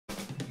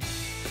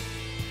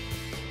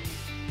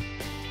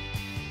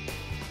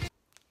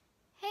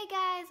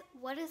guys,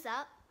 what is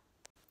up?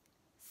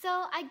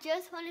 So I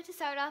just wanted to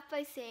start off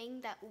by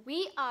saying that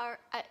we are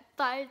at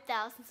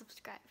 5,000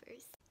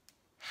 subscribers.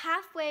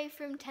 Halfway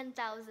from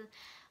 10,000.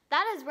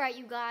 That is right,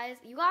 you guys.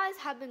 You guys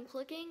have been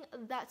clicking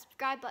that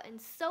subscribe button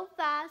so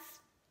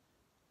fast.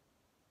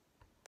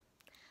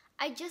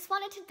 I just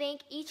wanted to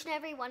thank each and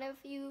every one of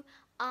you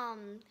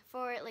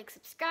for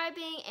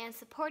subscribing and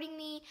supporting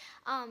me.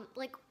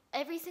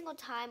 Every single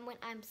time when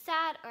I'm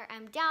sad or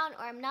I'm down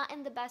or I'm not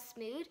in the best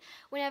mood,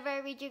 whenever I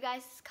read you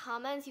guys'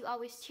 comments, you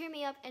always cheer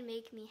me up and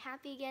make me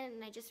happy again,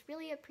 and I just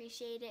really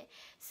appreciate it.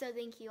 So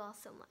thank you all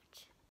so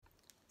much.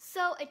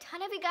 So a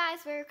ton of you guys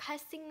were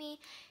requesting me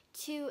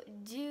to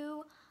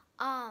do,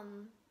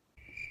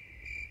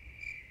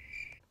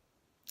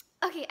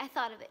 okay, I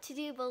thought of it, to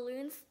do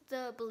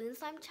the balloon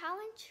slime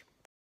challenge.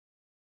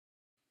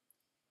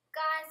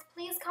 Guys,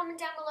 please comment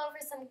down below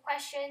for some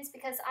questions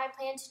because I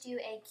plan to do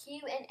a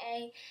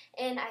Q&A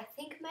in I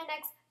think my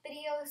next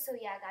video. So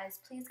yeah, guys,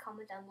 please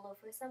comment down below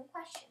for some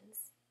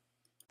questions.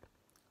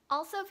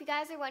 Also, if you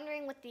guys are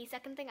wondering what the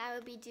second thing I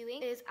will be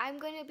doing is, I'm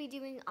going to be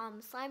doing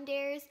slime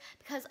dares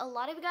because a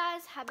lot of you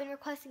guys have been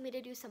requesting me to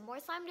do some more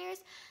slime dares.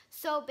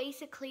 So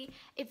basically,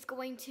 it's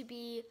going to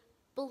be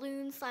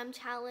balloon slime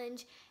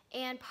challenge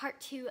and part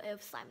 2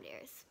 of slime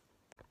dares.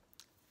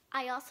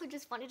 I also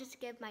just wanted to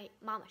give my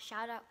mom a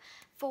shout out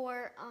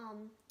for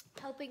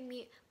helping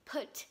me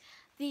put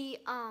the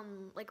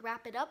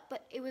wrap it up,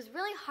 but it was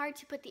really hard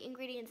to put the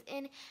ingredients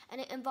in and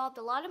it involved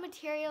a lot of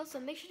material, so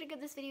make sure to give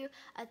this video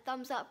a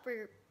thumbs up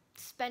for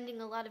spending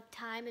a lot of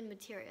time and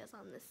materials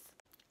on this.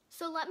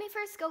 So let me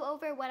first go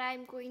over what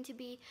I'm going to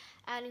be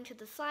adding to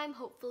the slime,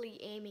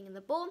 hopefully aiming in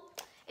the bowl.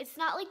 It's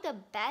not like the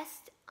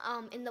best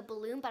in the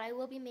balloon, but I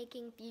will be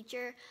making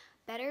future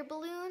better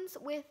balloons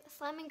with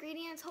slime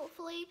ingredients,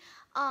 hopefully.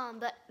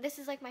 But this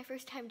is like my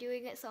first time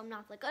doing it, so I'm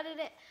not good at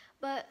it.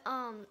 But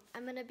I'm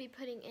gonna be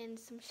putting in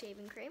some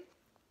shaving cream.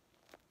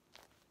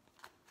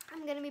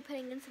 I'm gonna be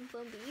putting in some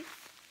foam beads.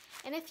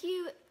 And if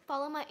you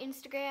follow my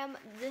Instagram,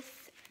 this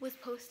was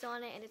posted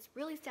on it and it's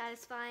really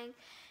satisfying.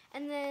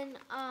 And then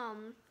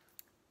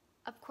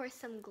of course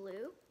some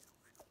glue,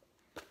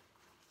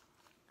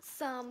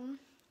 some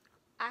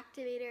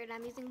activator, and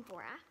I'm using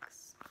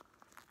borax.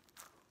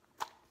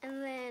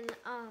 And then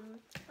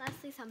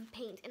lastly some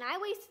paint. And I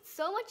wasted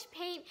so much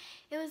paint,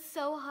 it was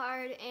so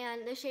hard,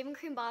 and the shaving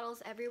cream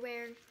bottles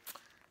everywhere.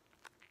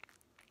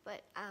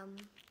 But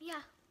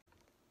yeah.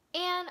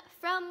 And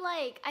from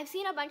I've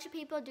seen a bunch of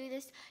people do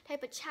this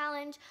type of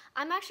challenge.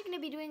 I'm actually gonna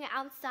be doing it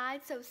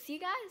outside, so see you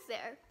guys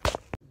there.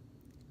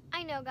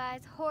 I know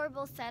guys,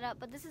 horrible setup,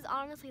 but this is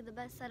honestly the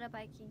best setup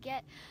I could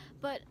get.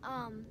 But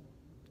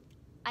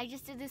I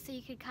just did this so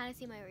you could kind of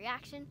see my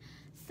reaction.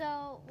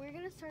 So we're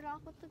gonna start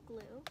off with the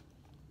glue.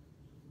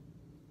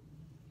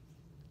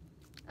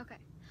 Okay.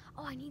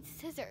 Oh, I need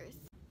scissors.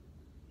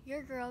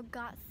 Your girl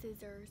got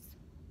scissors.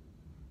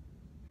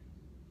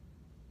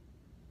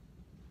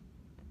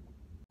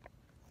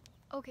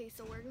 Okay,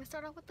 so we're gonna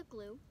start off with the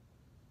glue.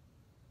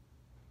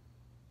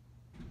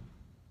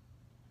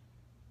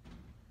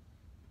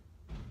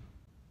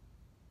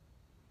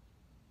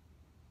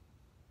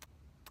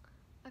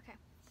 Okay.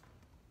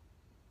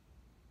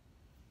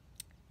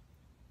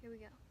 Here we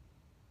go.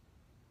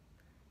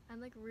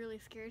 I'm really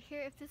scared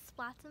here. If this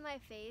splats in my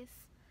face.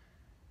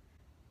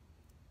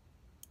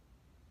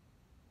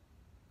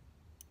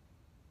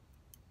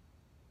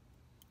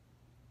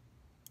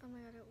 Oh my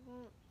god, it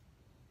won't.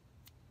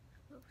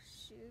 Oh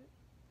shoot.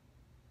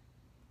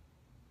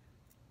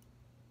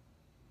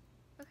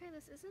 Okay,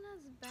 this isn't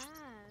as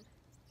bad.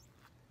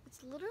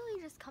 It's literally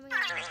just coming out.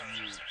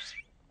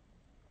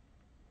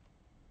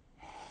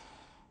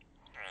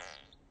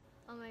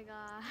 Oh my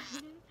god.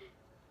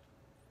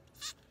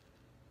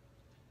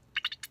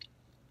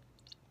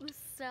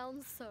 This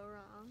sounds so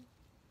wrong.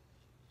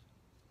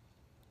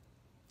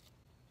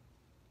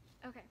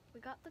 Okay,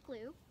 we got the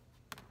glue.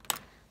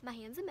 My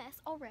hand's a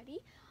mess already.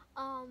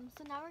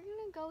 So now we're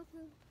gonna go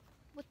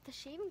with the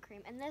shaving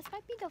cream. And this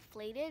might be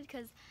deflated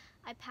because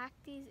I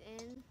packed these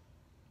in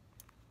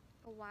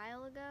a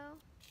while ago.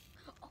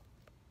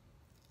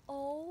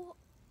 Oh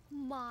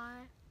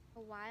my, a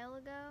while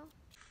ago.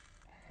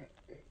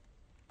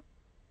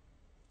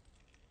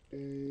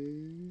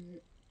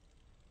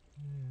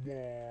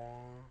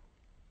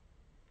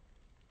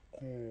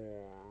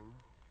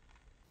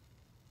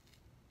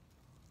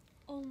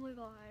 Oh my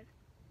god.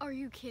 Are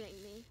you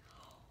kidding me?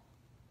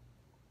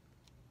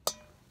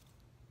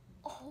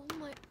 Oh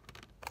my.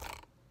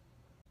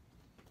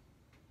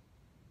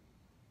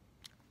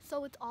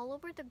 So it's all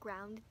over the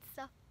ground and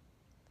stuff.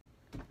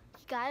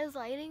 You guys,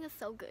 lighting is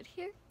so good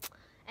here.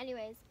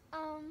 Anyways,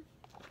 I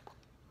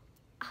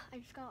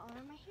just got all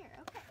in my hair.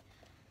 Okay.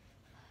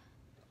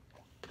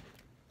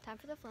 Time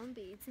for the foam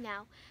beads.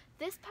 Now,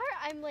 this part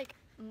I'm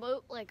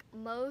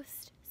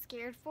most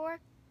scared for.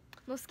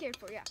 Most scared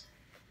for, yeah.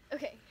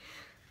 Okay.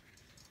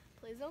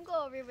 Please don't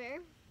go everywhere.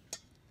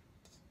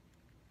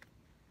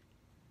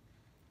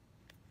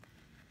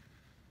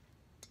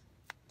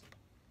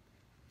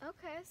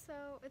 Okay,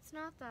 so it's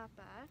not that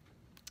bad.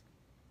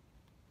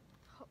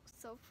 Oh,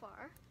 so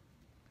far.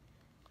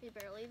 We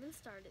barely even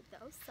started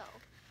though, so.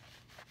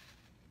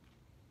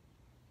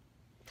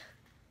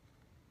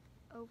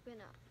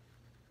 Open up.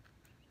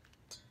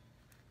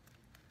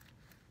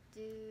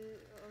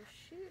 Oh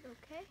shoot,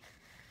 okay.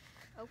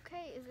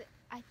 Okay,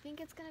 I think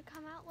it's gonna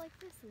come out like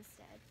this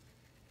instead.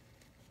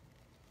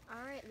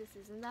 Alright, this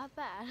isn't that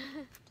bad.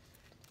 It's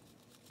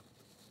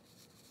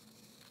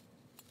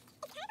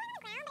kind of on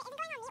the ground, but isn't going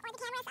on me or the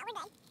camera, so we're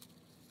good.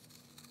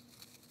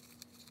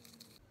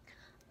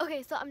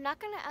 Okay, so I'm not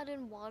gonna add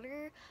in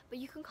water, but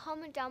you can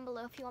comment down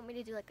below if you want me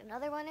to do like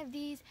another one of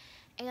these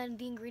and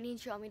the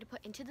ingredients you want me to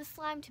put into the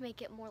slime to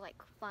make it more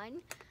like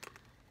fun.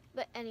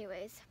 But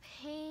anyways,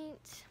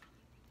 paint.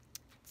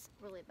 It's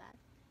really bad.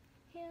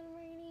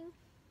 Handwriting.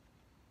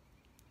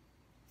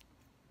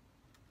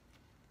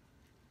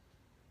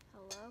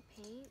 Hello,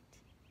 paint.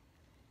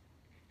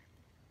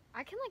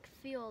 I can like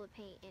feel the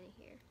paint in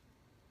here.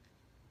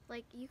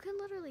 Like you can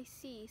literally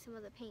see some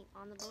of the paint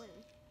on the balloon.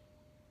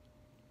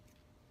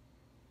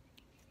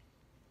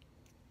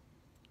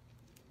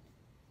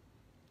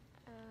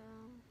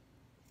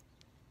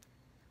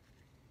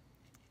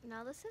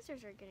 Now the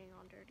scissors are getting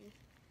all dirty.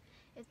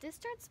 If this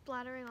starts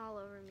splattering all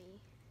over me,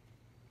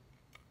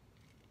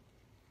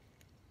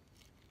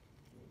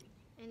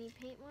 any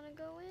paint want to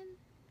go in?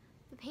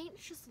 The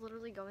paint's just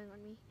literally going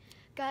on me.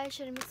 Guys,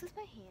 should I mix this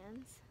by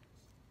hands?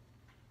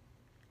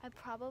 I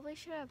probably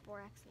should have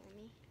borax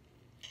near me.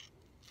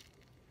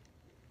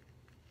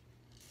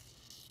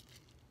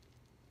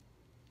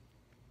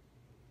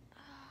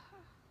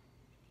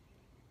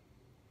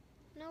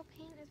 No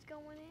paint is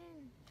going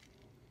in.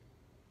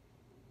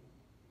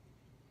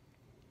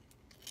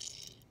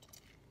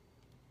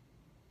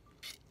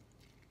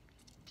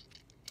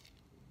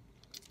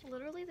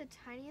 Literally the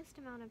tiniest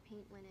amount of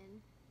paint went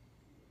in.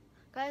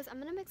 Guys, I'm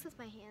gonna mix with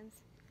my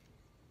hands.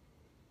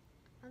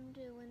 I'm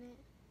doing it.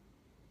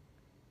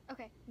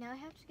 Okay, now I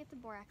have to get the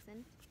borax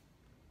in.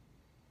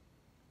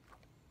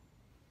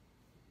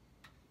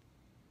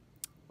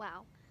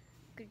 Wow,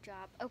 good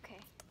job. Okay.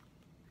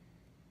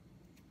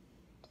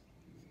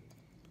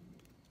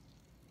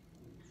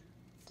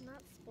 It's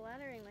not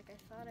splattering like I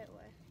thought it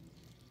would.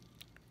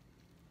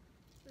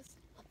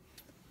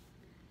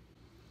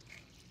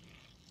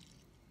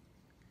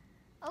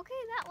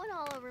 Okay, that went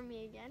all over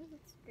me again.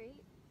 That's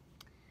great.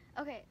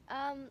 Okay,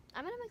 I'm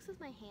gonna mix with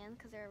my hand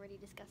because they're already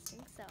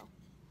disgusting, so.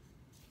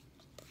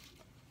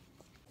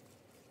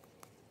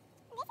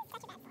 This is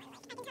such a bad slime, like,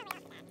 I can tell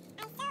right off the bat.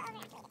 I so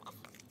overactivated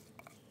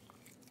this.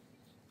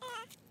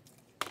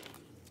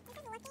 This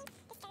is looking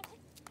disturbing.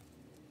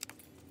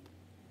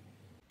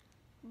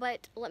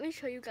 But let me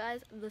show you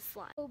guys the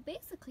slime. So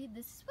basically,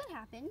 this is what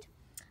happened.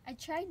 I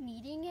tried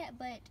kneading it,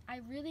 but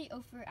I really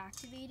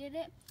overactivated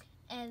it.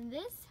 And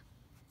this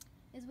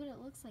is what it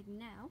looks like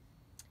now.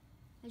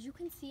 As you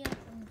can see,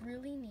 I'm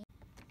really neat.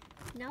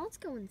 Now let's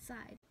go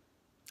inside.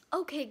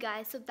 Okay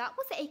guys, so that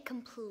was a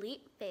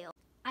complete fail.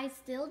 I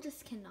still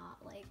just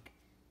cannot, like,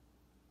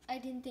 I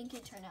didn't think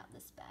it turned out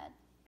this bad.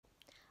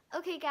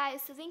 Okay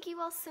guys, so thank you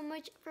all so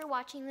much for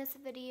watching this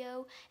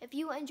video. If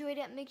you enjoyed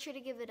it, make sure to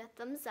give it a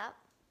thumbs up.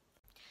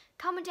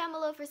 Comment down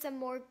below for some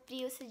more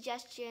video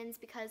suggestions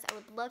because I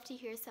would love to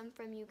hear some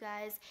from you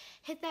guys.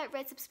 Hit that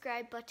red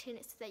subscribe button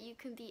so that you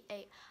can be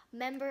a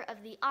member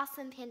of the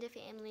awesome Panda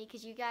family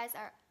because you guys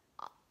are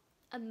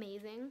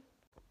amazing.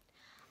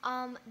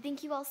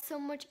 Thank you all so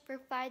much for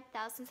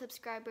 5,000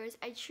 subscribers.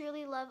 I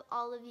truly love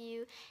all of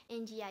you,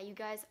 and yeah, you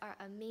guys are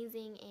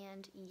amazing,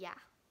 and yeah.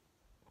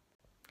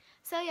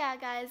 So yeah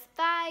guys,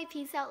 bye,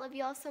 peace out, love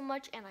you all so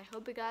much, and I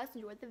hope you guys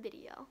enjoyed the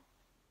video.